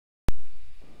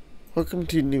Welcome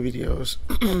to new videos.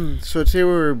 So today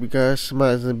we're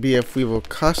customizing the BF Weevil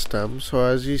custom. So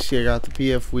as you see, I got the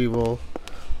BF Weevil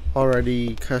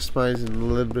already customized in a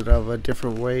little bit of a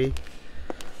different way.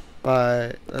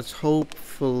 But let's hope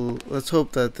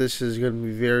that this is going to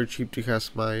be very cheap to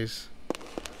customize.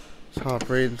 Let's hop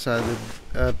right inside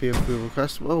the BF Weevil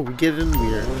custom. Oh, we get in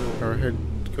weird. Our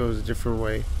head goes a different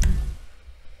way.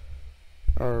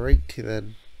 Alrighty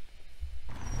then.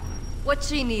 What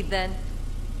she need then?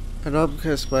 And I'm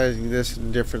customizing this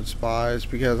in different spots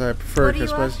because I prefer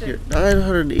customizing here.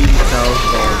 $980,000.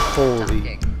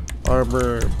 Holy.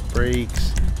 Armor,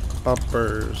 brakes,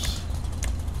 bumpers.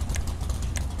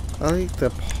 I like the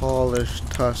polished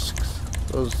tusks.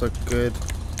 Those look good.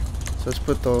 So let's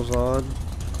put those on.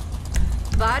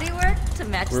 Bodywork to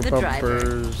match Rear the driver.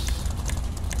 bumpers.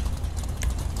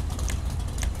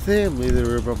 I think I'm leaving the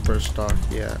rear bumper stock.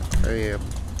 Yeah, I am.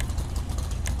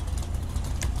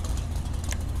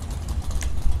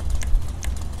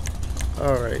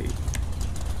 Alright.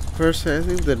 First, I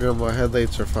think the normal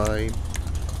headlights are fine.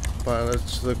 But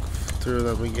let's look through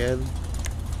them again.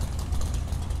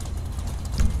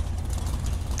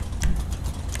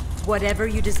 Whatever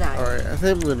you desire. Alright, I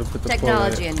think I'm going to put the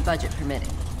technology and budget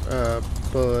permitting.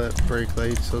 bullet brake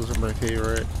lights. Those are my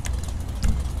favorite.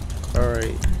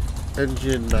 Alright.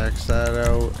 Engine, max that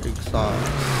out.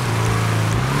 Exhaust.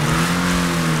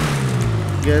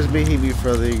 You guys may hate me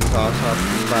for the exhaust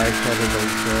option, but I kind of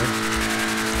don't care.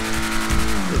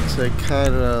 It's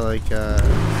kind of like I'm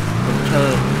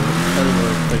trying to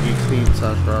like a clean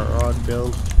 / rod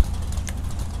build.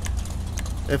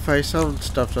 If I sound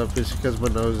stuffed up, it's because my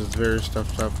nose is very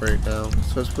stuffed up right now.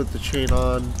 So let's put the chain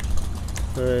on.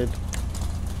 Hood.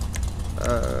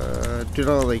 Do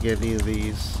not like any of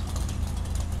these.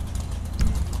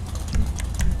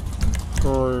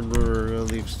 Horn, we're gonna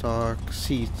leave stock.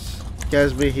 Seats. You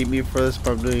guys may hate me for this,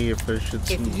 but I'm doing it for shits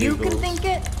and giggles. If you can think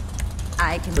it,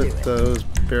 I can do it. Put those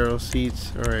barrel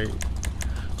seats. Alright.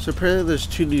 So apparently there's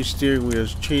 2 new steering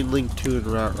wheels, chain link 2 and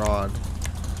rat rod.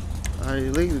 I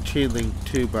like the chain link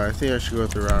 2, but I think I should go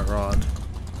with the rat rod.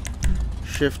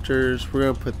 Shifters, we're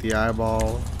gonna put the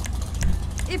eyeball.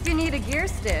 If you need a gear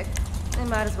stick, it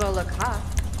might as well look hot.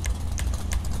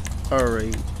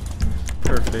 Alright.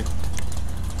 Perfect.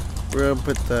 We're gonna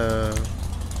put the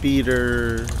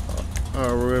beater.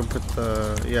 We're gonna put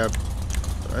the, yeah,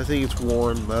 I think it's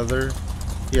worn leather.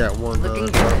 Yeah, worn leather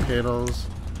door panels.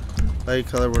 Light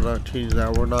color, we're not changing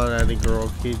that. We're not adding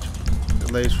roll cage.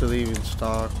 Lace for leaving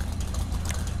stock.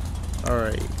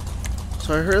 Alright.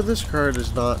 So I heard this car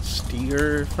does not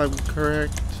steer, if I'm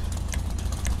correct.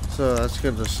 So that's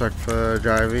gonna suck for the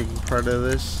driving part of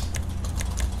this.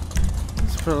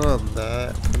 Let's put on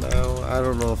that for now. I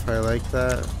don't know if I like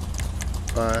that,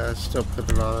 but I still put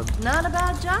it on. Not a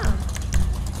bad job.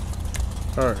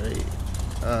 Alright.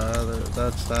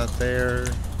 That's that there.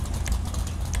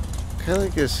 Kind of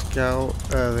like a scout,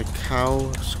 the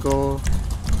cow skull.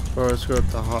 Or let's go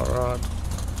with the hot rod.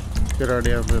 Good,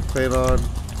 already have the plate on.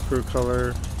 Crew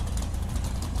color.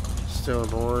 Still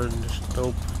an orange.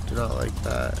 Nope, do not like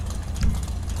that.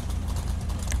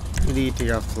 We need to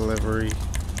take off the livery.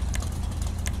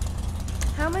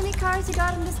 How many cars you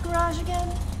got in this garage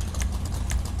again?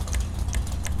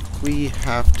 We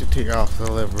have to take off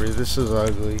the livery. This is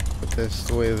ugly with this,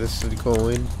 the way this is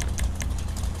going.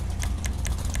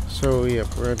 So yeah,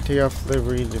 we're gonna take off the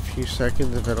livery in a few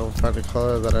seconds if I don't find a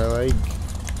color that I like.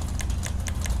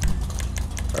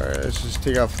 Alright, let's just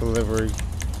take off the livery.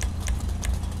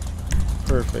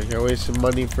 Perfect. I wasted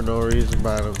money for no reason,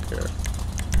 but I don't care.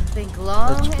 Think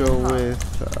long. Let's go with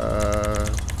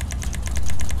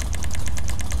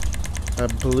a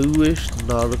bluish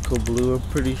nautical blue, I'm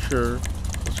pretty sure.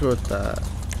 Let's go with that.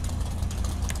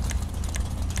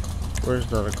 Where's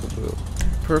nautical blue?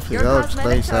 Perfect, that looks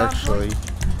nice actually.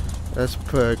 Let's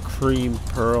put cream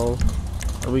pearl.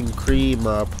 I mean cream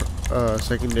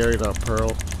secondary, not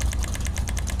pearl.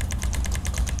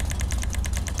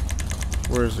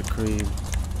 Where's the cream?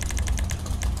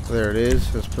 There it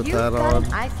is. Let's put that on.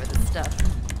 An eye for this stuff.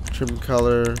 Trim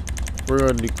color. We're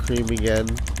going to do cream again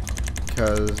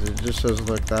because it just doesn't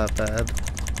look that bad.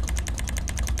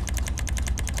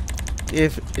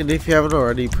 If you haven't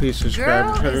already, please subscribe.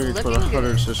 I'm trying to reach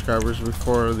 100 subscribers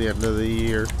before the end of the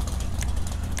year,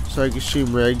 so I can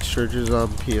stream reg searches on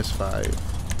PS5.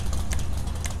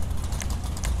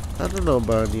 I don't know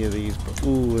about any of these, but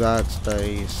ooh, that's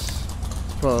nice.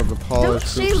 Let's put on the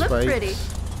polished roof spikes. Pretty?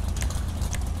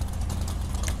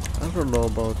 I don't know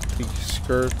about these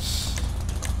skirts.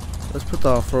 Let's put the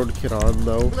off-road kit on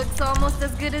though. Looks almost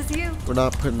as good as you. We're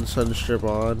not putting sunstrip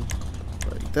on.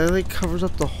 Like, that like covers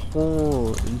up the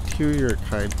whole interior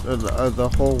kind, the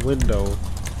whole window.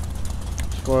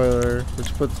 Spoiler.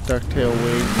 Let's put the ducktail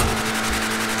wing.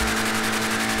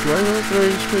 Do I go with the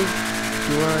range wing?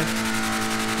 Do I?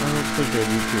 I don't think I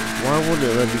need to. Why wouldn't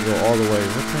it let me go all the way?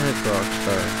 What the heck,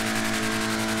 Rockstar?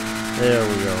 There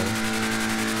we go.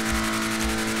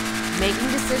 Making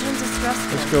decisions is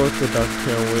stressful. Let's go with the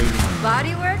ducktail wing.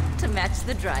 Bodywork to match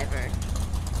the driver.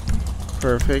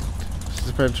 Perfect.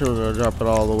 Suspension, we're gonna drop it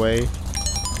all the way.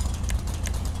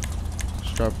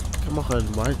 Let's drop. Come on,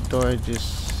 why don't I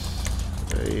just.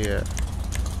 Yeah.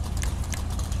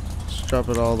 Let's drop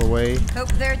it all the way.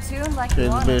 Hope there too, like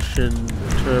Transmission,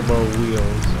 turbo,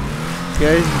 wheels. You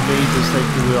guys may dislike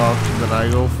the wheel option that I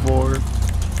go for,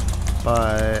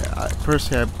 but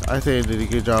personally, I think I did a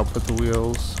good job with the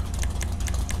wheels.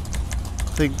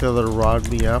 I think they're the rod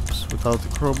me ups without the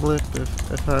chrome lip,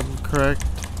 if I'm correct.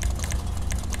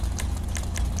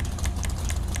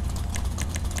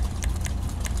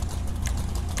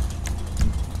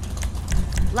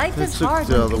 Life is hard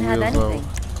when you can have anything.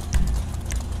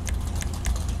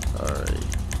 Alright.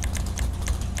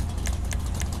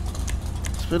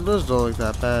 Spindles don't look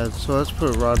that bad, so let's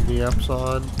put rod me ups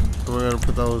on. And we're gonna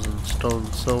put those in stone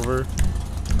and silver.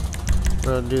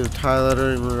 We're gonna do the tie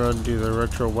lettering, we're gonna do the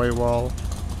retro white wall.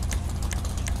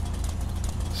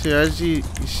 See, as you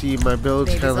see, my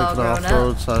build's kind of like an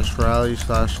off-road / rally /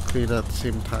 clean at the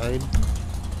same time.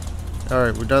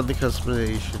 Alright, we're done the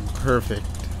customization. Perfect.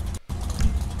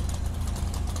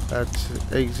 That's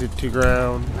exit to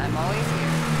ground. I'm always here.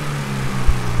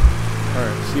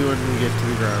 Alright, see you when we get to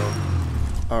the ground.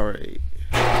 Alright.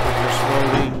 Just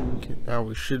loading. Now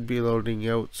we should be loading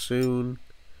out soon.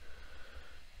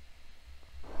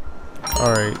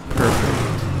 Alright, perfect.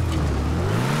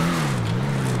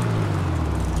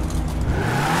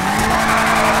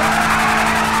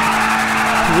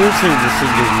 You're saying this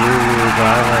thing is really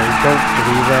bad. I don't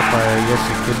believe that, but I guess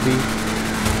it could be.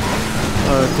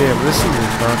 Damn, this thing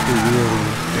is not too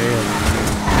wheelie. Damn.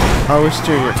 I was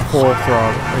steering at full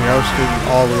throttle. Like, I was steering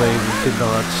all the way and did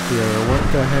not steer. What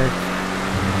the heck?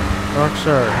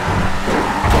 Rockstar,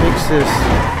 fix this.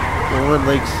 No one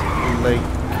likes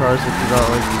cars that do not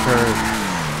like to turn.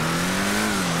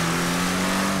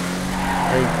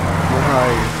 Like,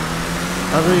 why?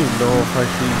 I don't even know if I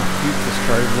should keep this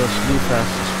car. This new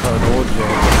fastest car in old yet.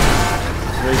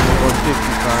 It's like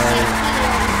 155.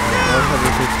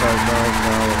 155 miles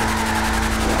an hour.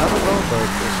 I don't know about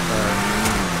this car.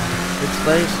 It's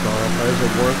nice and all, but is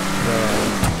it worth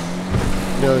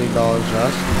 $1 million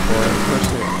asking for it?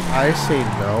 Personally, I say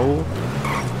no.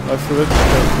 But if you look at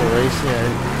it for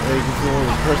racing, like if you're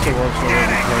the person who wants to run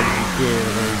the car, you can,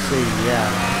 and I say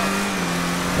yeah.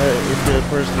 But if you're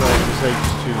a person that just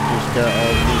likes to just get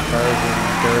all new cars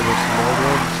and get rid of some old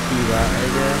ones, do that, I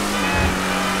guess.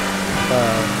 I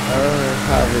rather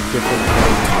have a different kind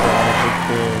of garage,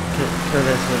 like the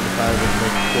Curtis 75 in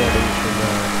like 4 days from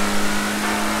now.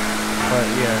 But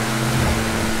yeah.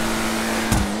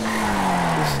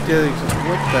 This stealing,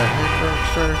 what the heck,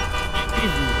 Rockstar?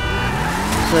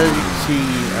 So as you can see,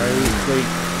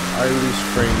 I lose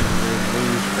frames and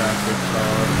lose graphics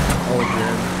on all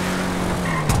again.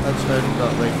 That's what I do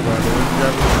not like about it. When you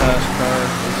drive a fast car,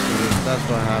 that's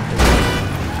what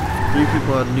happens. 3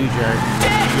 people on New Jack,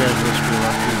 you guys must be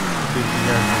lucky. You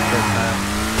guys can get that.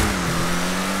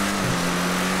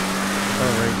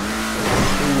 Alright.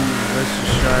 Let's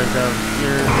just drive down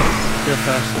here. Get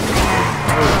faster.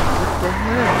 Oh, what the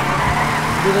heck?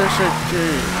 Did I start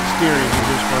steering? He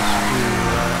just wants to do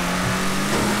that.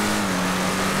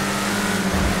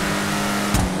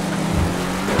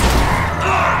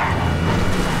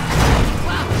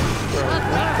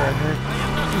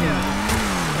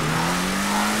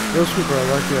 Those people are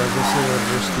lucky I guess they are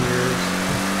just steers.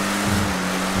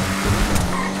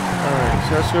 Alright,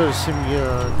 so let's go to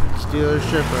Simeon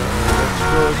dealership and let's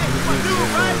go to the new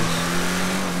vehicles.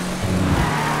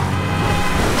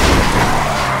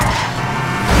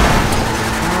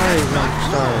 Alright,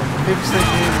 Rockstar, fix the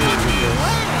game with this.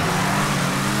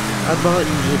 I'm not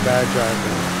usually a bad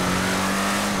driver.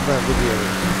 Not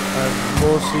videos. I'm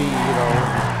mostly, you know,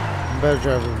 better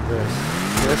driver than this.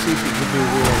 Let's see if we can do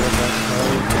real one last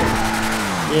time.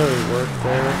 Really work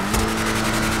there.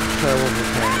 Try one more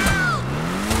time.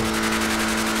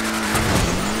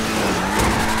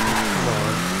 Come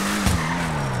on.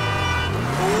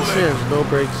 This here has no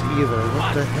brakes either. What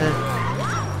the heck?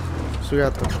 So we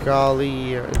got the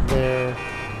golly in there.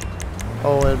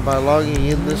 Oh, and by logging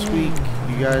in this week,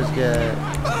 you guys get,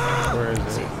 where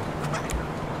is it?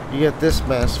 You get this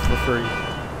mess for free.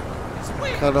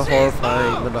 Kind of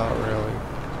horrifying, but not really.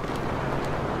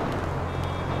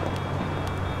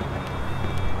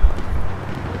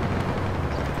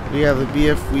 We have the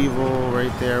BF Weevil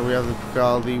right there. We have the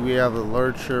Bugatti. We have the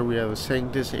Lurcher. We have the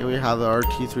Sanctus, and we have the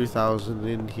RT3000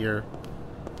 in here,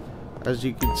 as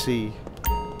you can see.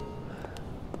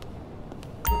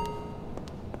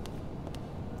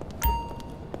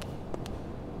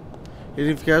 And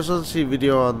if you guys want to see a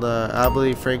video on the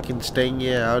𝓜𝓻.𝓢𝓽𝓻,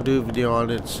 yeah, I'll do a video on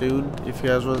it soon. If you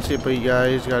guys want to see it, but you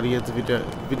guys gotta get the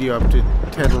video up to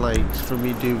 10 likes for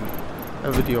me to do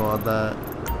a video on that.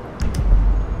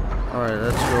 Alright,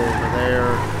 let's go over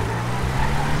there.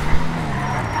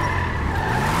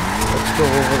 Let's go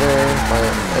over there.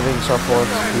 I think something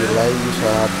wants to be laggy, so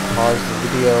I have to pause the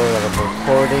video that I'm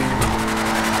recording.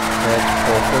 That's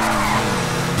perfect.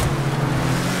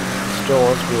 Still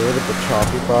wants to be a little bit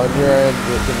choppy, but on your end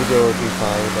the video will be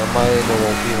fine. On my end it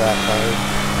won't be that fine.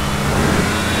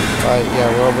 But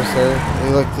yeah, we're almost there.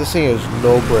 And look, this thing has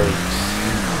no brakes.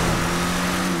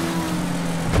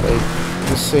 Like,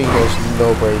 this thing has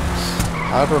no brakes.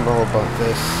 I don't know about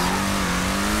this.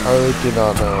 I really do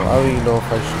not know. I don't even know if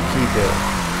I should keep it.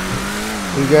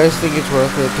 If you guys think it's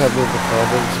worth it, tell me in the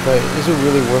comments. But is it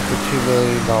really worth the $2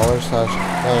 million /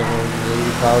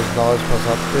 $980,000 plus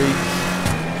upgrades?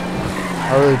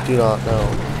 I really do not know.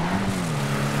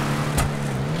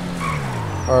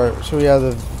 Alright, so we have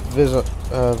the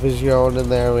Vision in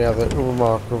there, we have the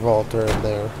𝓜𝓻 in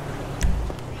there.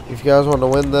 If you guys want to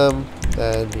win them,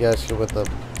 then you guys can win them.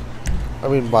 I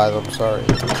mean buy them, sorry.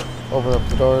 Open up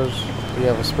the doors. We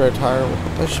have a spare tire.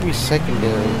 That should be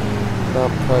secondary,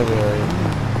 not primary.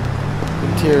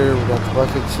 Interior, we got the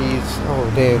bucket seats.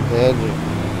 Oh damn, the engine.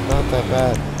 Not that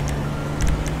bad.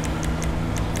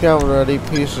 If you haven't already,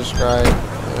 please subscribe,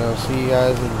 and I'll see you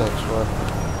guys in the next one.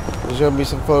 There's going to be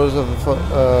some photos of the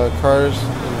cars.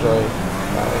 Enjoy.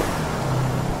 Bye.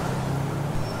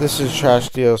 This is Trash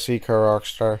DLC Car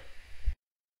Rockstar.